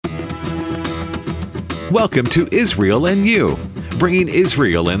Welcome to Israel and You, bringing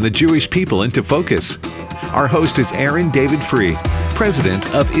Israel and the Jewish people into focus. Our host is Aaron David Free, president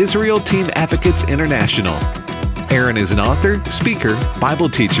of Israel Team Advocates International. Aaron is an author, speaker, Bible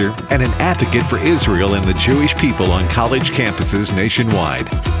teacher, and an advocate for Israel and the Jewish people on college campuses nationwide.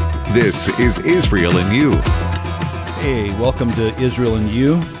 This is Israel and You. Hey, welcome to Israel and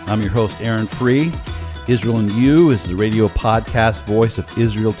You. I'm your host, Aaron Free. Israel and You is the radio podcast voice of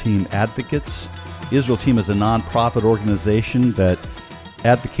Israel Team Advocates. Israel Team is a nonprofit organization that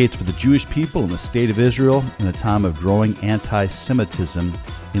advocates for the Jewish people in the state of Israel in a time of growing anti-Semitism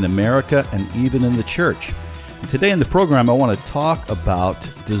in America and even in the church. And today in the program, I want to talk about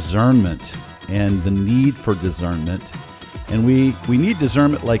discernment and the need for discernment. And we need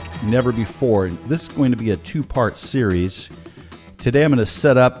discernment like never before. This is going to be a two-part series. Today I'm going to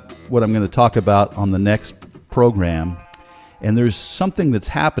set up what I'm going to talk about on the next program. And there's something that's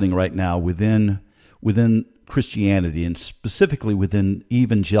happening right now within Christianity, and specifically within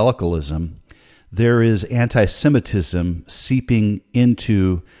evangelicalism. There is anti-Semitism seeping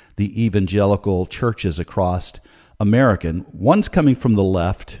into the evangelical churches across America. And one's coming from the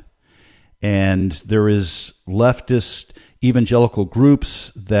left, and there is leftist evangelical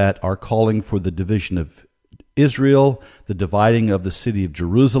groups that are calling for the division of Israel, the dividing of the city of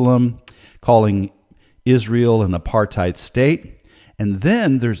Jerusalem, calling Israel an apartheid state. And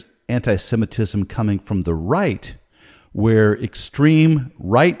then there's anti-Semitism coming from the right, where extreme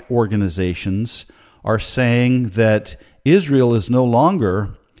right organizations are saying that Israel is no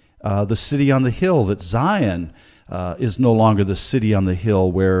longer the city on the hill, that Zion is no longer the city on the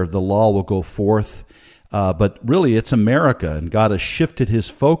hill where the law will go forth, but really it's America, and God has shifted his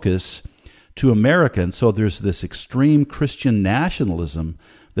focus to America. And so there's this extreme Christian nationalism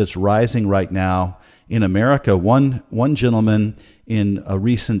that's rising right now in America. One gentleman in a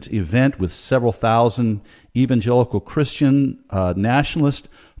recent event with several thousand evangelical Christian nationalists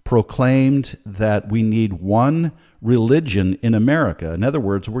proclaimed that we need one religion in America. In other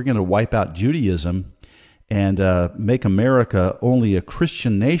words, we're going to wipe out Judaism and make America only a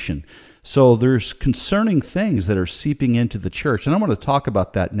Christian nation. So there's concerning things that are seeping into the church, and I want to talk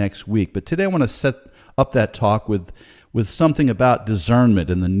about that next week. But today I want to set up that talk with something about discernment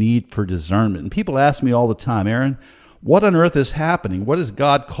and the need for discernment. And people ask me all the time, Aaron, what on earth is happening? What is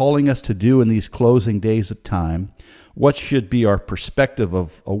God calling us to do in these closing days of time? What should be our perspective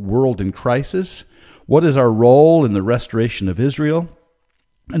of a world in crisis? What is our role in the restoration of Israel?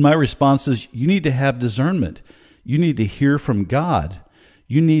 And my response is, you need to have discernment. You need to hear from God.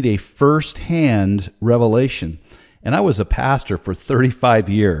 You need a first-hand revelation. And I was a pastor for 35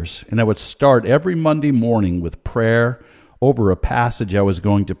 years, and I would start every Monday morning with prayer over a passage I was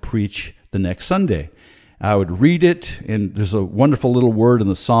going to preach the next Sunday. I would read it, and there's a wonderful little word in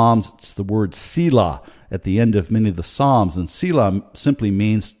the Psalms. It's the word Selah at the end of many of the Psalms, and Selah simply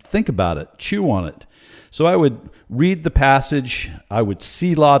means think about it, chew on it. So I would read the passage, I would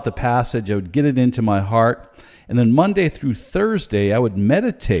Selah the passage, I would get it into my heart, and then Monday through Thursday, I would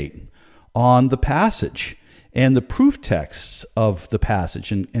meditate on the passage and the proof texts of the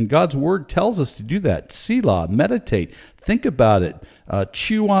passage. And God's Word tells us to do that. Selah, meditate, think about it,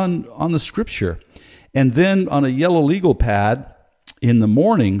 chew on the Scripture. And then on a yellow legal pad in the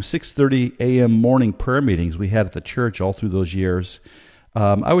morning, 6:30 a.m. morning prayer meetings we had at the church all through those years,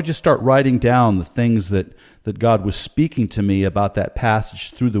 I would just start writing down the things that God was speaking to me about that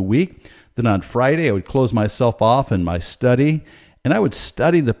passage through the week. Then on Friday, I would close myself off in my study, and I would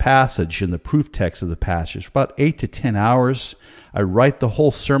study the passage and the proof text of the passage for about 8 to 10 hours. I'd write the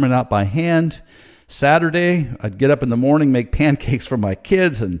whole sermon out by hand. Saturday, I'd get up in the morning, make pancakes for my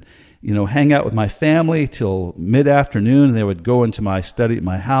kids, and hang out with my family till mid-afternoon, and they would go into my study at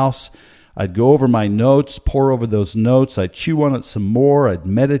my house. I'd go over my notes, pour over those notes. I'd chew on it some more. I'd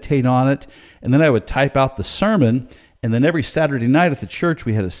meditate on it, and then I would type out the sermon. And then every Saturday night at the church,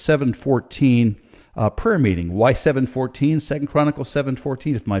 we had a 7:14 prayer meeting. Why 7:14? 2 Chronicles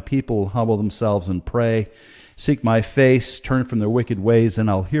 7:14. If my people will humble themselves and pray, seek my face, turn from their wicked ways, then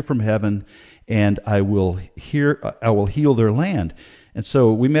I'll hear from heaven, and I will heal their land. And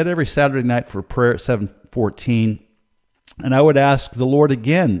so we met every Saturday night for prayer at 7:14, and I would ask the Lord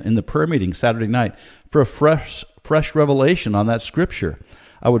again in the prayer meeting Saturday night for a fresh revelation on that scripture.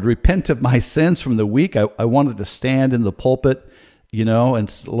 I would repent of my sins from the week. I wanted to stand in the pulpit,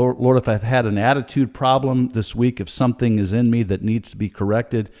 and Lord, if I've had an attitude problem this week, if something is in me that needs to be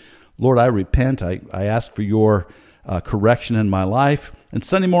corrected, Lord, I repent. I ask for your correction in my life. And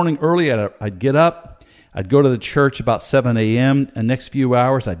Sunday morning early, I'd get up. I'd go to the church about 7 a.m. The next few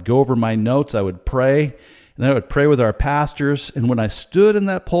hours, I'd go over my notes. I would pray, and then I would pray with our pastors. And when I stood in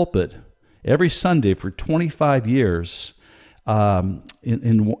that pulpit Every Sunday for 25 years, in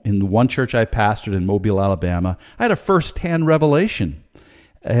the one church I pastored in Mobile, Alabama, I had a first-hand revelation.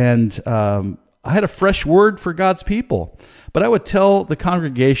 And I had a fresh word for God's people. But I would tell the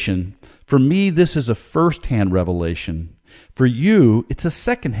congregation, for me, this is a first-hand revelation. For you, it's a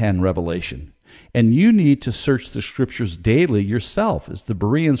second-hand revelation. And you need to search the Scriptures daily yourself, as the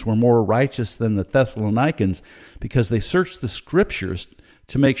Bereans were more righteous than the Thessalonians because they searched the Scriptures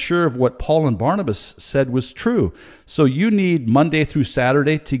to make sure of what Paul and Barnabas said was true. So you need Monday through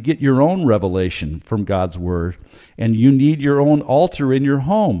Saturday to get your own revelation from God's Word. And you need your own altar in your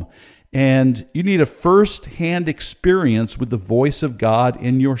home. And you need a first-hand experience with the voice of God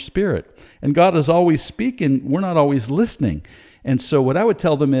in your spirit. And God is always speaking. We're not always listening. And so what I would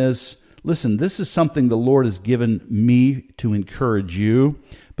tell them is, listen, this is something the Lord has given me to encourage you,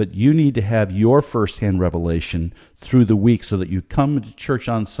 but you need to have your first-hand revelation through the week so that you come to church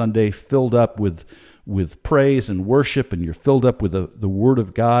on Sunday filled up with praise and worship, and you're filled up with the Word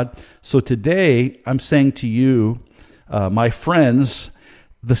of God. So today, I'm saying to you, my friends,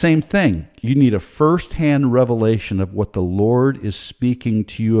 the same thing. You need a first-hand revelation of what the Lord is speaking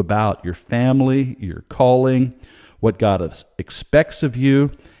to you about, your family, your calling, what God expects of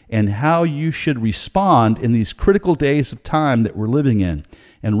you, and how you should respond in these critical days of time that we're living in.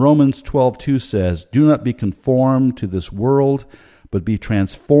 And Romans 12:2 says, "Do not be conformed to this world, but be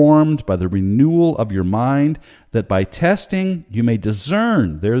transformed by the renewal of your mind, that by testing you may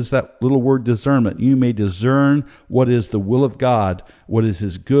discern." There's that little word discernment. You may discern what is the will of God, what is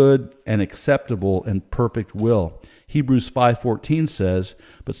His good and acceptable and perfect will. Hebrews 5:14 says,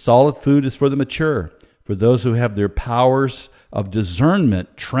 "But solid food is for the mature, for those who have their powers of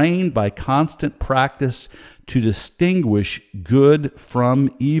discernment trained by constant practice to distinguish good from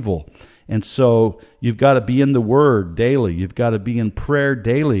evil." And so you've got to be in the Word daily. You've got to be in prayer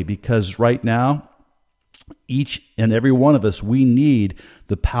daily, because right now, each and every one of us, we need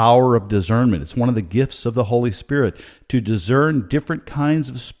the power of discernment. It's one of the gifts of the Holy Spirit to discern different kinds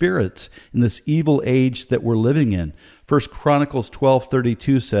of spirits in this evil age that we're living in. 1 Chronicles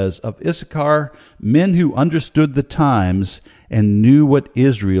 12:32 says, "Of Issachar, men who understood the times and knew what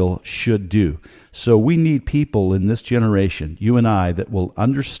Israel should do." So we need people in this generation, you and I, that will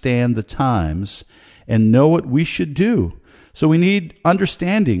understand the times and know what we should do. So we need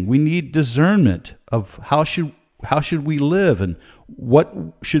understanding. We need discernment of how should we live and what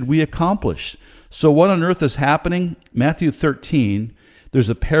should we accomplish. So what on earth is happening? Matthew 13, there's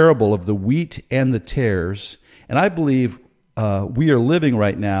a parable of the wheat and the tares. And I believe we are living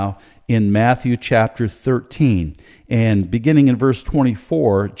right now in Matthew chapter 13. And beginning in verse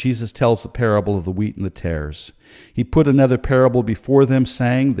 24, Jesus tells the parable of the wheat and the tares. He put another parable before them,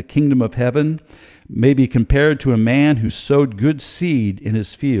 saying, "The kingdom of heaven may be compared to a man who sowed good seed in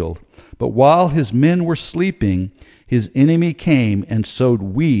his field. But while his men were sleeping, his enemy came and sowed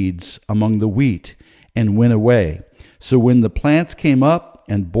weeds among the wheat and went away. So when the plants came up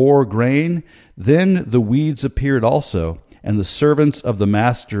and bore grain, then the weeds appeared also. And the servants of the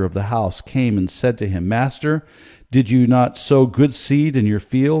master of the house came and said to him, 'Master, did you not sow good seed in your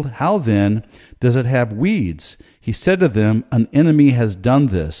field? How then does it have weeds?' He said to them, 'An enemy has done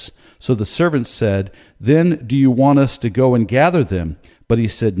this.' So the servants said, 'Then do you want us to go and gather them?' But he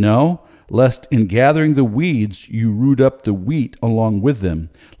said, 'No, lest in gathering the weeds you root up the wheat along with them.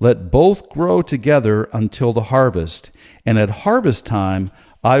 Let both grow together until the harvest. And at harvest time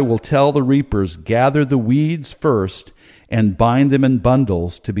I will tell the reapers, gather the weeds first and bind them in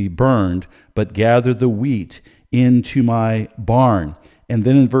bundles to be burned, but gather the wheat into my barn.'" And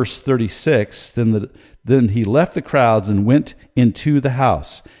then in verse 36, then he left the crowds and went into the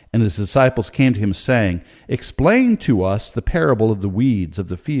house. And his disciples came to him, saying, "Explain to us the parable of the weeds of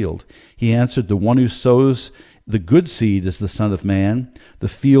the field." He answered, "The one who sows the good seed is the Son of Man. The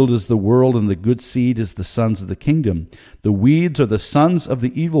field is the world, and the good seed is the sons of the kingdom. The weeds are the sons of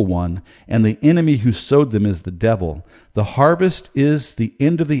the evil one, and the enemy who sowed them is the devil. The harvest is the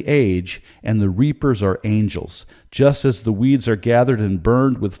end of the age, and the reapers are angels. Just as the weeds are gathered and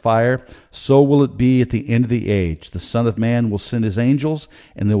burned with fire, so will it be at the end of the age. The Son of Man will send his angels,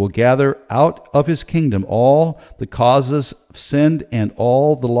 and they will gather out of his kingdom all the causes of sin and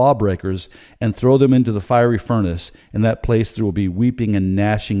all the lawbreakers, and throw them into the fiery furnace. In that place there will be weeping and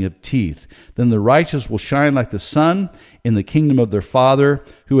gnashing of teeth. Then the righteous will shine like the sun in the kingdom of their Father.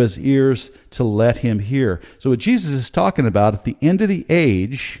 Who has ears to let him hear." So what Jesus is talking about, at the end of the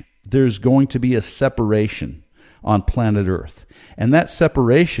age, there's going to be a separation on planet Earth. And that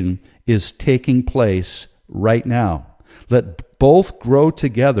separation is taking place right now. Let both grow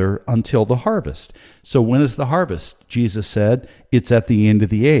together until the harvest. So when is the harvest? Jesus said it's at the end of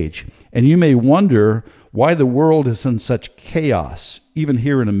the age. And you may wonder why the world is in such chaos, even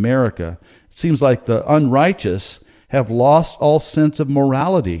here in America. It seems like the unrighteous have lost all sense of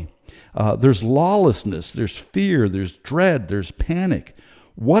morality. There's lawlessness, there's fear, there's dread, there's panic.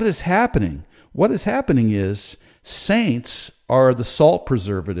 What is happening? What is happening is saints are the salt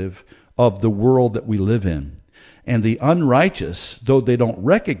preservative of the world that we live in. And the unrighteous, though they don't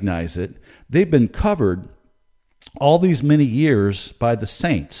recognize it, they've been covered all these many years by the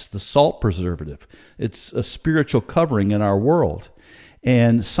saints, the salt preservative. It's a spiritual covering in our world.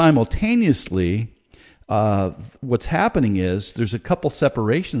 And simultaneously, what's happening is there's a couple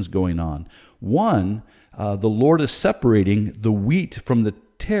separations going on. One, the Lord is separating the wheat from the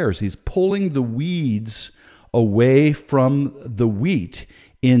tares. He's pulling the weeds away from the wheat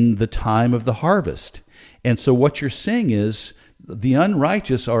in the time of the harvest. And so what you're seeing is the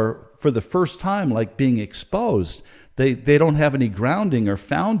unrighteous are, for the first time, like being exposed. They don't have any grounding or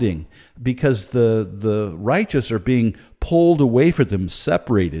founding because the righteous are being pulled away from them,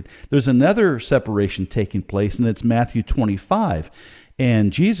 separated. There's another separation taking place, and it's Matthew 25.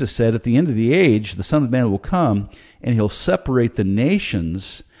 And Jesus said, at the end of the age, the Son of Man will come, and he'll separate the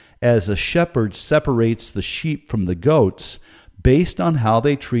nations as a shepherd separates the sheep from the goats based on how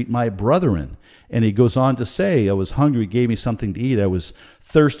they treat my brethren. And he goes on to say, I was hungry, he gave me something to eat. I was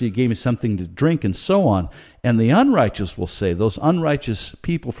thirsty, he gave me something to drink, and so on. And the unrighteous will say, those unrighteous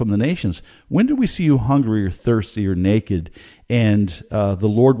people from the nations, when did we see you hungry or thirsty or naked? And the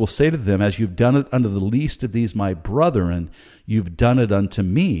Lord will say to them, as you've done it unto the least of these my brethren, you've done it unto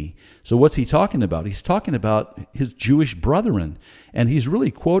me. So what's he talking about? He's talking about his Jewish brethren. And he's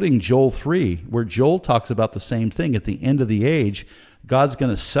really quoting Joel 3, where Joel talks about the same thing. At the end of the age, God's going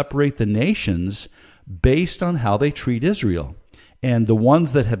to separate the nations based on how they treat Israel. And the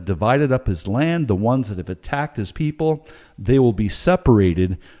ones that have divided up his land, the ones that have attacked his people, they will be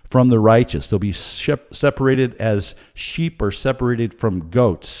separated from the righteous. They'll be separated as sheep are separated from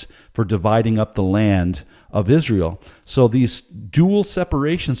goats for dividing up the land of Israel. So these dual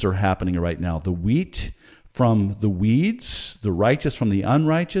separations are happening right now. The wheat from the weeds, the righteous from the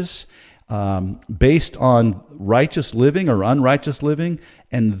unrighteous, based on righteous living or unrighteous living,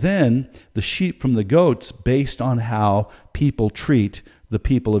 and then the sheep from the goats based on how people treat the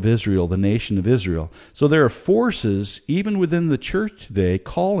people of Israel, the nation of Israel. So there are forces, even within the church today,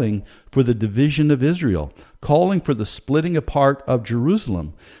 calling for the division of Israel, calling for the splitting apart of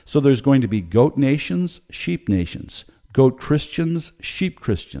Jerusalem. So there's going to be goat nations, sheep nations, goat Christians, sheep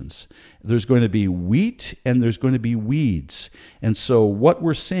Christians. There's going to be wheat and there's going to be weeds. And so what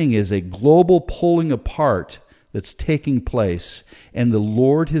we're seeing is a global pulling apart that's taking place, and the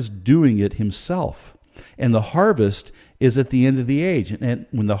Lord is doing it himself. And the harvest is at the end of the age. And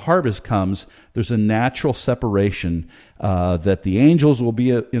when the harvest comes, there's a natural separation that the angels will be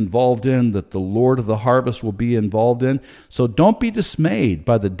involved in, that the Lord of the harvest will be involved in. So don't be dismayed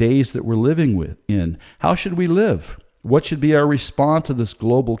by the days that we're living in. How should we live? What should be our response to this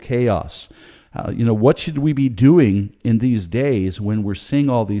global chaos? What should we be doing in these days when we're seeing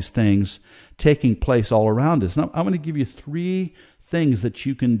all these things taking place all around us? Now, I'm going to give you 3 things that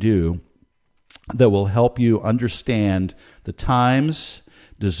you can do that will help you understand the times,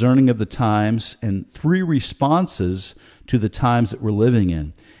 discerning of the times, and 3 responses to the times that we're living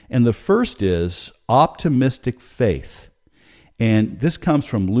in. And the first is optimistic faith. And this comes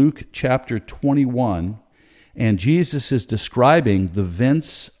from Luke chapter 21. And Jesus is describing the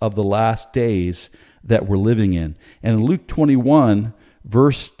events of the last days that we're living in. And in Luke 21,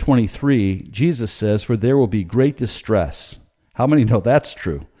 verse 23, Jesus says, "For there will be great distress." How many know that's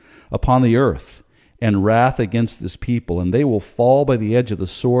true? "Upon the earth, and wrath against this people, and they will fall by the edge of the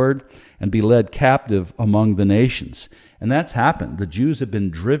sword and be led captive among the nations." And that's happened. The Jews have been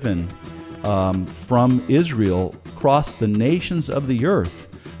driven from Israel across the nations of the earth.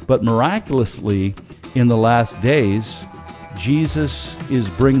 But miraculously, in the last days, Jesus is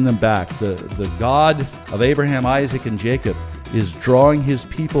bringing them back. The God of Abraham, Isaac, and Jacob is drawing his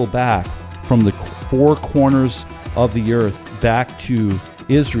people back from the 4 corners of the earth back to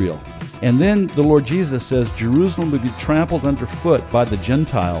Israel. And then the Lord Jesus says, Jerusalem will be trampled underfoot by the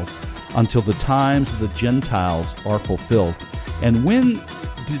Gentiles until the times of the Gentiles are fulfilled. And when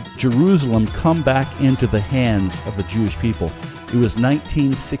did Jerusalem come back into the hands of the Jewish people? It was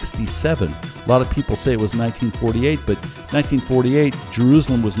 1967. A lot of people say it was 1948, but 1948,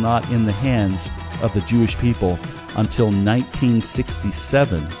 Jerusalem was not in the hands of the Jewish people until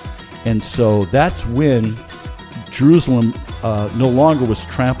 1967. And so that's when Jerusalem no longer was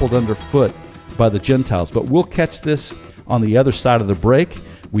trampled underfoot by the Gentiles. But we'll catch this on the other side of the break.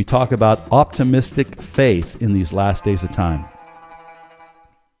 We talk about optimistic faith in these last days of time.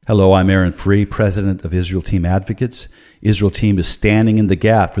 Hello, I'm Aaron Free, president of Israel Team Advocates. Israel Team is standing in the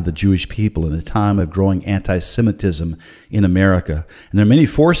gap for the Jewish people in a time of growing anti-Semitism in America. And there are many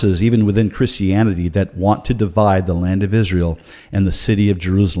forces, even within Christianity, that want to divide the land of Israel and the city of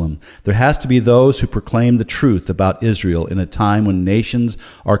Jerusalem. There has to be those who proclaim the truth about Israel in a time when nations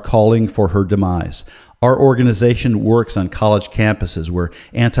are calling for her demise. Our organization works on college campuses where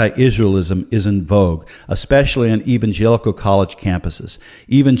anti-Israelism is in vogue, especially on evangelical college campuses.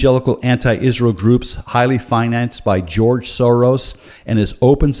 Evangelical anti-Israel groups, highly financed by George Soros and his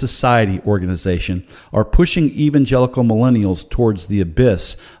Open Society organization, are pushing evangelical millennials towards the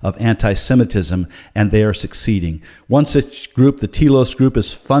abyss of anti-Semitism, and they are succeeding. One such group, the Telos Group,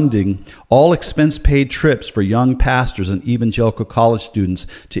 is funding all expense-paid trips for young pastors and evangelical college students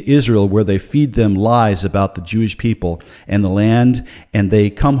to Israel, where they feed them lies about the Jewish people and the land, and they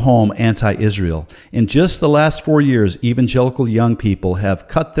come home anti-Israel. In just the last 4 years, evangelical young people have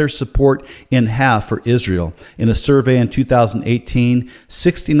cut their support in half for Israel. In a survey in 2018,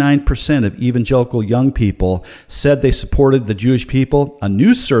 69% of evangelical young people said they supported the Jewish people. A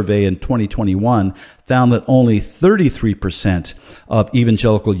new survey in 2021 found that only 33% of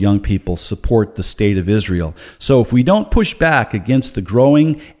evangelical young people support the state of Israel. So if we don't push back against the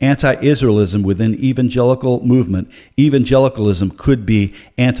growing anti-Israelism within evangelical movement, evangelicalism could be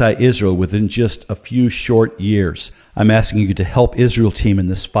anti-Israel within just a few short years. I'm asking you to help Israel Team in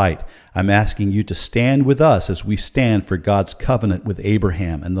this fight. I'm asking you to stand with us as we stand for God's covenant with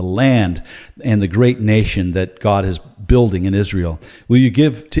Abraham and the land and the great nation that God is building in Israel. Will you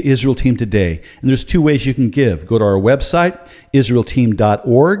give to Israel Team today? And there's two ways you can give. Go to our website,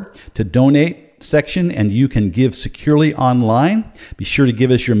 israelteam.org, to donate section, and you can give securely online. Be sure to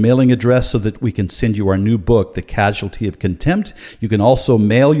give us your mailing address so that we can send you our new book, The Casualty of Contempt. You can also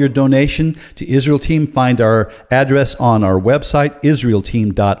mail your donation to Israel Team. Find our address on our website,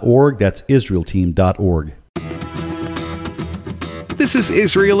 israelteam.org. That's israelteam.org. This is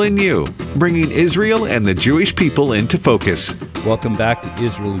Israel in You, bringing Israel and the Jewish people into focus. Welcome back to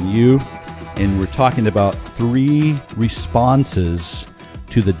Israel in You, and we're talking about 3 responses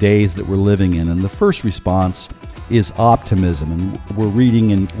to the days that we're living in. And the first response is optimism. And we're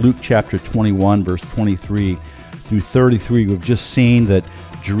reading in Luke chapter 21, verse 23 through 33. We've just seen that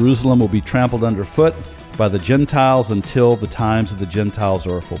Jerusalem will be trampled underfoot by the Gentiles until the times of the Gentiles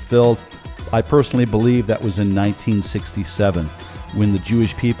are fulfilled. I personally believe that was in 1967, when the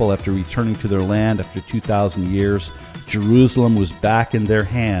Jewish people, after returning to their land after 2,000 years, Jerusalem was back in their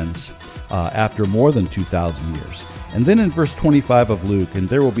hands after more than 2,000 years. And then in verse 25 of Luke, and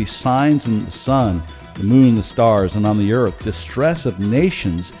there will be signs in the sun, the moon, the stars, and on the earth, distress of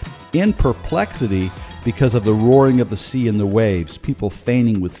nations in perplexity because of the roaring of the sea and the waves, people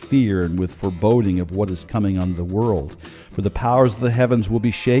fainting with fear and with foreboding of what is coming on the world. For the powers of the heavens will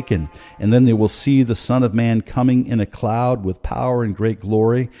be shaken, and then they will see the Son of Man coming in a cloud with power and great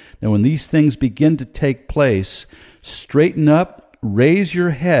glory. Now when these things begin to take place, straighten up, raise your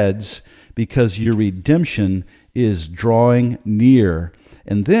heads, because your redemption is drawing near.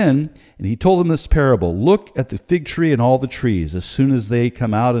 And he told them this parable: look at the fig tree and all the trees. As soon as they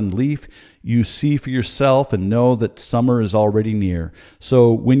come out in leaf, you see for yourself and know that summer is already near.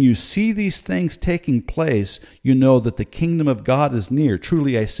 So when you see these things taking place, you know that the kingdom of God is near.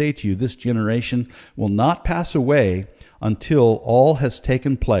 Truly I say to you, this generation will not pass away until all has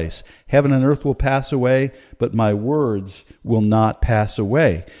taken place. Heaven and earth will pass away, but my words will not pass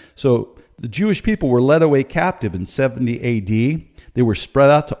away. So the Jewish people were led away captive in 70 A.D. They were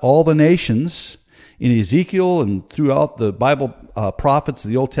spread out to all the nations. In Ezekiel and throughout the Bible prophets of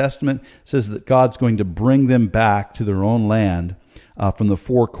the Old Testament, says that God's going to bring them back to their own land from the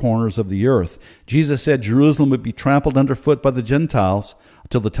 4 corners of the earth. Jesus said Jerusalem would be trampled underfoot by the Gentiles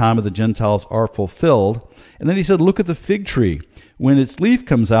until the time of the Gentiles are fulfilled. And then he said, look at the fig tree. When its leaf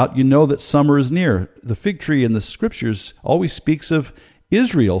comes out, you know that summer is near. The fig tree in the scriptures always speaks of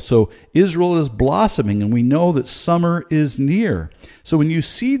Israel. So Israel is blossoming, and we know that summer is near. So when you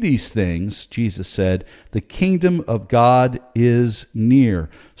see these things, Jesus said, the kingdom of God is near.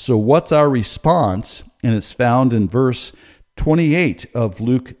 So what's our response? And it's found in verse 28 of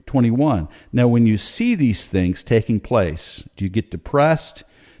Luke 21. Now, when you see these things taking place, do you get depressed?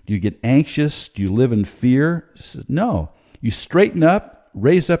 Do you get anxious? Do you live in fear? He says, no. You straighten up,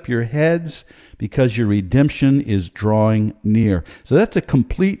 raise up your heads, because your redemption is drawing near. So that's a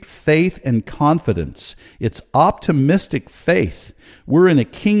complete faith and confidence. It's optimistic faith. We're in a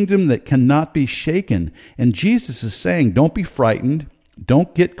kingdom that cannot be shaken. And Jesus is saying, don't be frightened.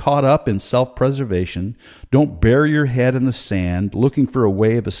 Don't get caught up in self-preservation. Don't bury your head in the sand looking for a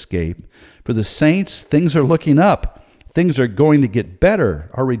way of escape. For the saints, things are looking up. things are going to get better.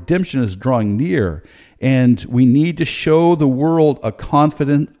 Our redemption is drawing near, and we need to show the world a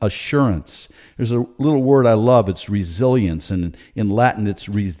confident assurance. There's a little word I love. It's resilience, and in Latin it's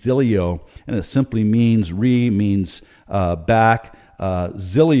resilio, and it simply means means back.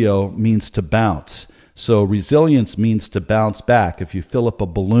 Zilio means to bounce. So resilience means to bounce back. If you fill up a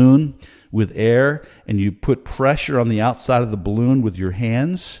balloon with air and you put pressure on the outside of the balloon with your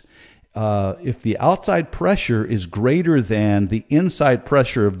hands, if the outside pressure is greater than the inside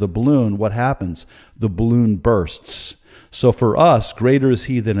pressure of the balloon, what happens? The balloon bursts. So for us, greater is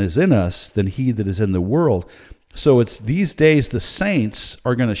he that is in us than he that is in the world. So it's these days the saints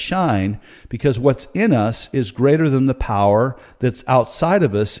are going to shine because what's in us is greater than the power that's outside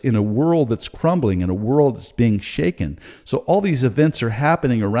of us in a world that's crumbling, in a world that's being shaken. So all these events are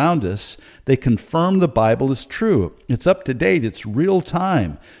happening around us. They confirm the Bible is true. It's up to date. It's real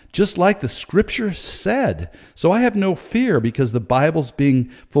time, just like the Scripture said. So I have no fear because the Bible's being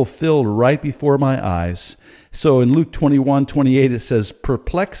fulfilled right before my eyes. So in Luke 21:28, it says,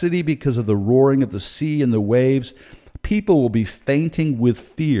 perplexity because of the roaring of the sea and the waves. People will be fainting with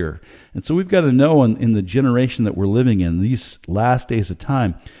fear. And so we've got to know in the generation that we're living in, these last days of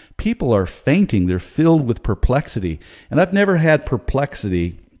time, people are fainting. They're filled with perplexity. And I've never had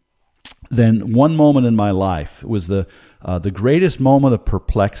perplexity than one moment in my life. It was the greatest moment of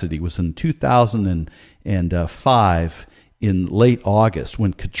perplexity was in 2005 in late August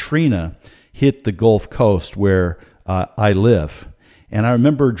when Katrina hit the Gulf Coast where I live. And I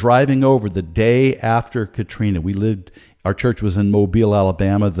remember driving over the day after Katrina. Our church was in Mobile,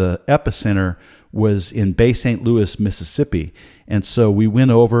 Alabama. The epicenter was in Bay St. Louis, Mississippi. And so we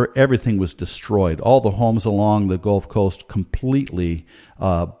went over, everything was destroyed. All the homes along the Gulf Coast completely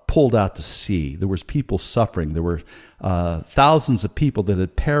pulled out to sea. There was people suffering. There were thousands of people that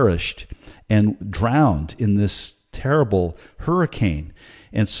had perished and drowned in this terrible hurricane.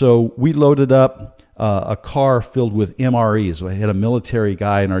 And so we loaded up a car filled with MREs. We had a military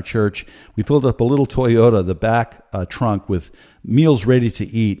guy in our church. We filled up a little Toyota, the back trunk, with meals ready to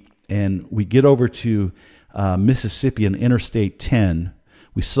eat. And we get over to Mississippi and Interstate 10.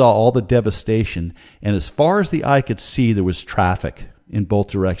 We saw all the devastation. And as far as the eye could see, there was traffic in both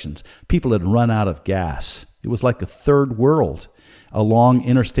directions. People had run out of gas. It was like a third world along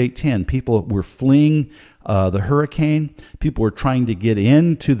Interstate 10. People were fleeing the hurricane. People were trying to get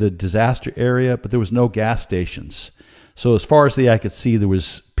into the disaster area, but there was no gas stations. So as far as the eye could see, there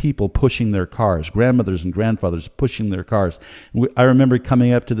was people pushing their cars, grandmothers and grandfathers pushing their cars. I remember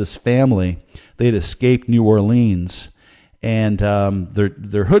coming up to this family. They had escaped New Orleans, and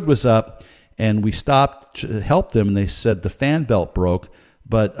their hood was up, and we stopped to help them, and they said the fan belt broke.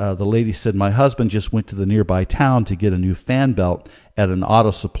 But the lady said, my husband just went to the nearby town to get a new fan belt at an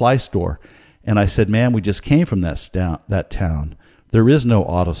auto supply store. And I said, ma'am, we just came from that town. There is no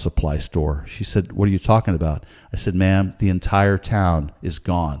auto supply store. She said, what are you talking about? I said, ma'am, the entire town is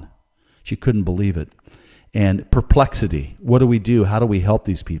gone. She couldn't believe it. And perplexity. What do we do? How do we help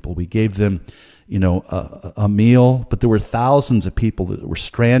these people? We gave them, a meal, but there were thousands of people that were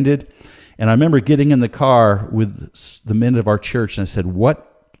stranded. And I remember getting in the car with the men of our church, and I said,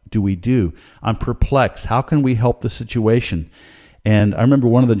 what do we do? I'm perplexed. How can we help the situation? And I remember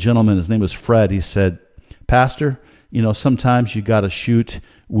one of the gentlemen, his name was Fred, he said, Pastor, sometimes you got to shoot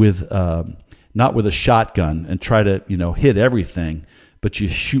with, not with a shotgun and try to, hit everything, but you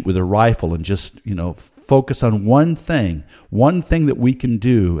shoot with a rifle and just, focus on one thing that we can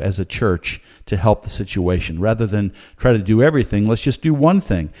do as a church to help the situation. Rather than try to do everything, let's just do one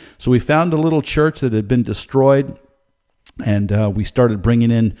thing. So we found a little church that had been destroyed, and we started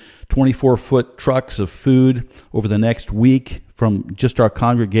bringing in 24-foot trucks of food over the next week from just our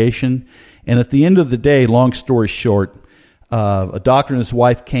congregation. And at the end of the day, long story short, a doctor and his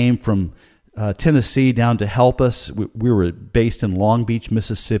wife came from Tennessee down to help us. We were based in Long Beach,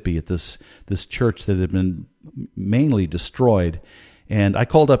 Mississippi at this church that had been mainly destroyed. And I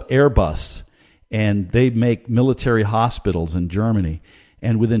called up Airbus, and they make military hospitals in Germany.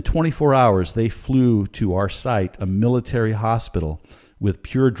 And within 24 hours, they flew to our site, a military hospital with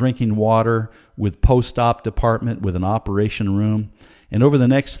pure drinking water, with post-op department, with an operation room. And over the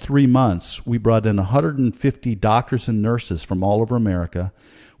next 3 months, we brought in 150 doctors and nurses from all over America.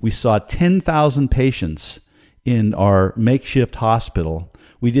 We saw 10,000 patients in our makeshift hospital.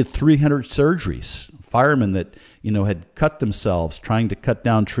 We did 300 surgeries, firemen that, had cut themselves trying to cut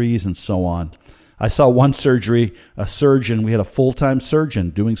down trees and so on. I saw one surgery, a surgeon, we had a full-time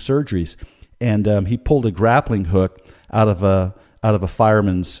surgeon doing surgeries, and he pulled a grappling hook out of a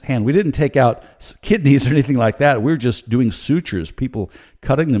fireman's hand. We didn't take out kidneys or anything like that. We were just doing sutures, people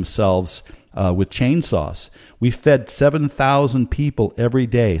cutting themselves with chainsaws. We fed 7,000 people every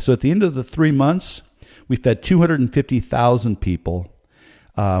day. So at the end of the 3 months, we fed 250,000 people.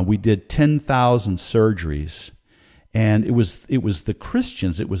 We did 10,000 surgeries. And it was the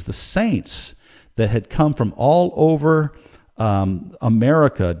Christians, it was the saints that had come from all over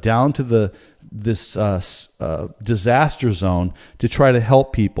America down to this disaster zone to try to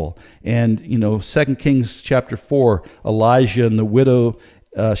help people. And 2 Kings chapter 4, Elijah and the widow,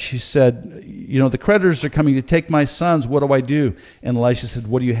 she said, the creditors are coming to take my sons. What do I do? And Elisha said,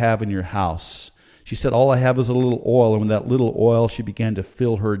 what do you have in your house? She said, all I have is a little oil. And with that little oil, she began to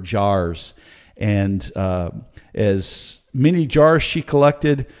fill her jars. And as many jars she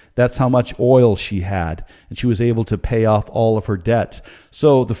collected, that's how much oil she had. And she was able to pay off all of her debt.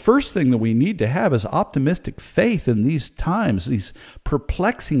 So the first thing that we need to have is optimistic faith in these times, these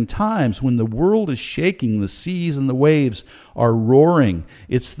perplexing times when the world is shaking, the seas and the waves are roaring.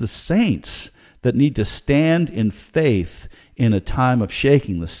 It's the saints that need to stand in faith in a time of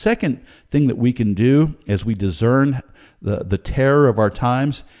shaking. The second thing that we can do as we discern the terror of our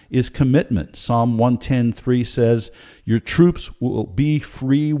times is commitment. Psalm 110:3 says, your troops will be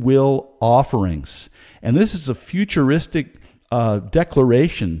free will offerings. And this is a futuristic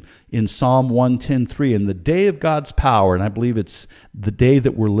declaration in Psalm 110:3. In the day of God's power, and I believe it's the day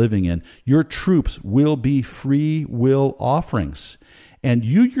that we're living in, your troops will be free will offerings. And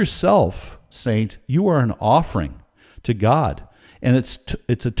you yourself, saint, you are an offering to God. And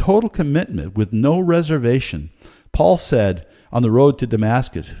it's a total commitment with no reservation. Paul said on the road to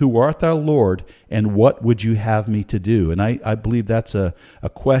Damascus, who art thou, Lord, and what would you have me to do? And I believe that's a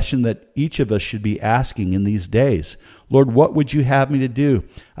question that each of us should be asking in these days. Lord, what would you have me to do?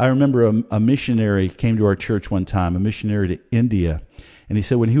 I remember a missionary came to our church one time, a missionary to India. And he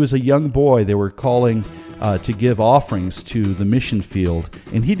said when he was a young boy, they were calling to give offerings to the mission field,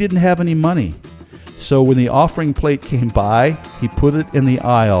 and he didn't have any money. So when the offering plate came by, he put it in the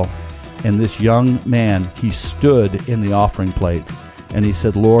aisle, and this young man, he stood in the offering plate, and he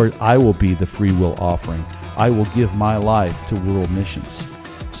said, Lord, I will be the free will offering. I will give my life to world missions.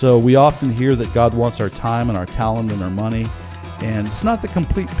 So we often hear that God wants our time and our talent and our money, and it's not the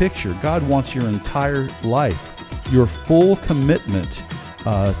complete picture. God wants your entire life, your full commitment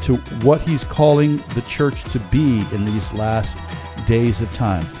to what he's calling the church to be in these last days of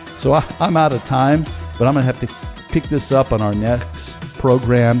time. So I'm out of time, but I'm going to have to pick this up on our next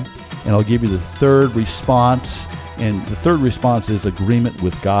program, and I'll give you the third response. And the third response is agreement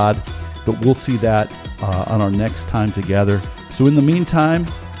with God, but we'll see that on our next time together. So in the meantime,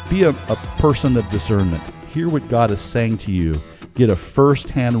 be a person of discernment. Hear what God is saying to you. Get a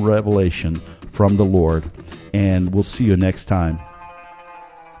first-hand revelation from the Lord, and we'll see you next time.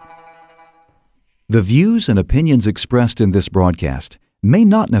 The views and opinions expressed in this broadcast may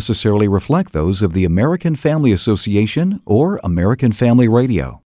not necessarily reflect those of the American Family Association or American Family Radio.